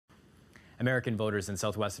American voters in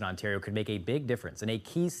southwestern Ontario could make a big difference in a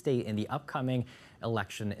key state in the upcoming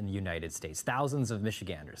election in the United States. Thousands of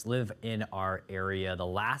Michiganders live in our area. The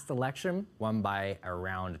last election won by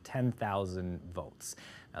around 10,000 votes.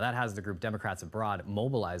 Now that has the group Democrats Abroad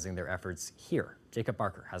mobilizing their efforts here. Jacob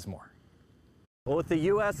Barker has more. Well, with the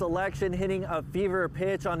U.S. election hitting a fever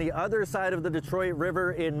pitch on the other side of the Detroit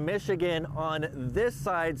River in Michigan, on this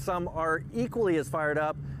side, some are equally as fired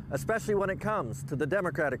up, especially when it comes to the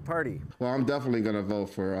Democratic Party. Well, I'm definitely going to vote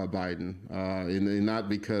for Biden, and not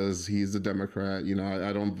because he's a Democrat. You know,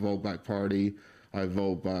 I don't vote by party. I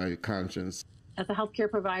vote by conscience. As a healthcare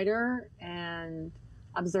provider and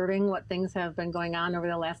observing what things have been going on over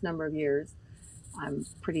the last number of years, I'm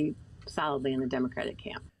pretty solidly in the Democratic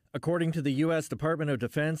camp. According to the U.S. Department of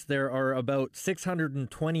Defense, there are about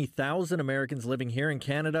 620,000 Americans living here in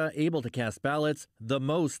Canada able to cast ballots, the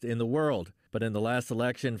most in the world. But in the last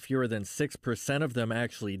election, fewer than 6% of them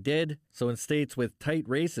actually did. So in states with tight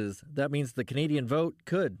races, that means the Canadian vote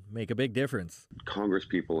could make a big difference.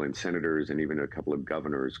 Congresspeople and senators and even a couple of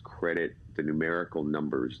governors credit the numerical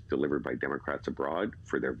numbers delivered by Democrats Abroad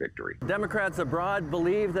for their victory. Democrats Abroad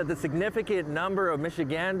believe that the significant number of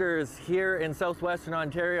Michiganders here in southwestern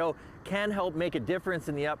Ontario can help make a difference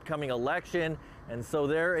in the upcoming election. And so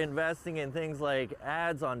they're investing in things like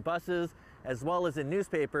ads on buses, as well as in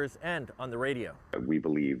newspapers and on the radio. We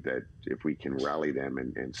believe that if we can rally them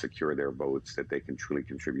and secure their votes, that they can truly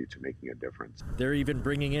contribute to making a difference. They're even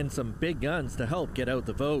bringing in some big guns to help get out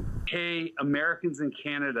the vote. Hey, Americans in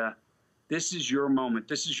Canada, this is your moment.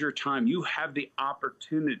 This is your time. You have the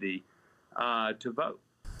opportunity to vote.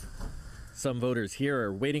 Some voters here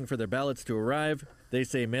are waiting for their ballots to arrive. They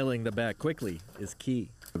say mailing them back quickly is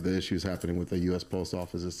key. The issues happening with the U.S. Post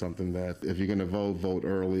Office is something that if you're going to vote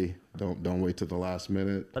early. Don't wait till the last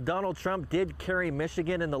minute. Donald Trump did carry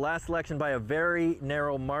Michigan in the last election by a very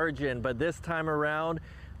narrow margin, but this time around,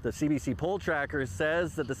 the CBC poll tracker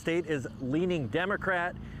says that the state is leaning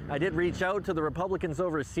Democrat. I did reach out to the Republicans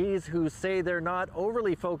overseas who say they're not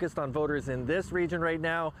overly focused on voters in this region right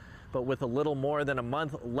now, but with a little more than a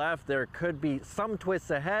month left, there could be some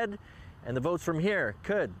twists ahead, and the votes from here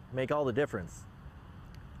could make all the difference.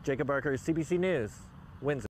 Jacob Barker, CBC News, Windsor.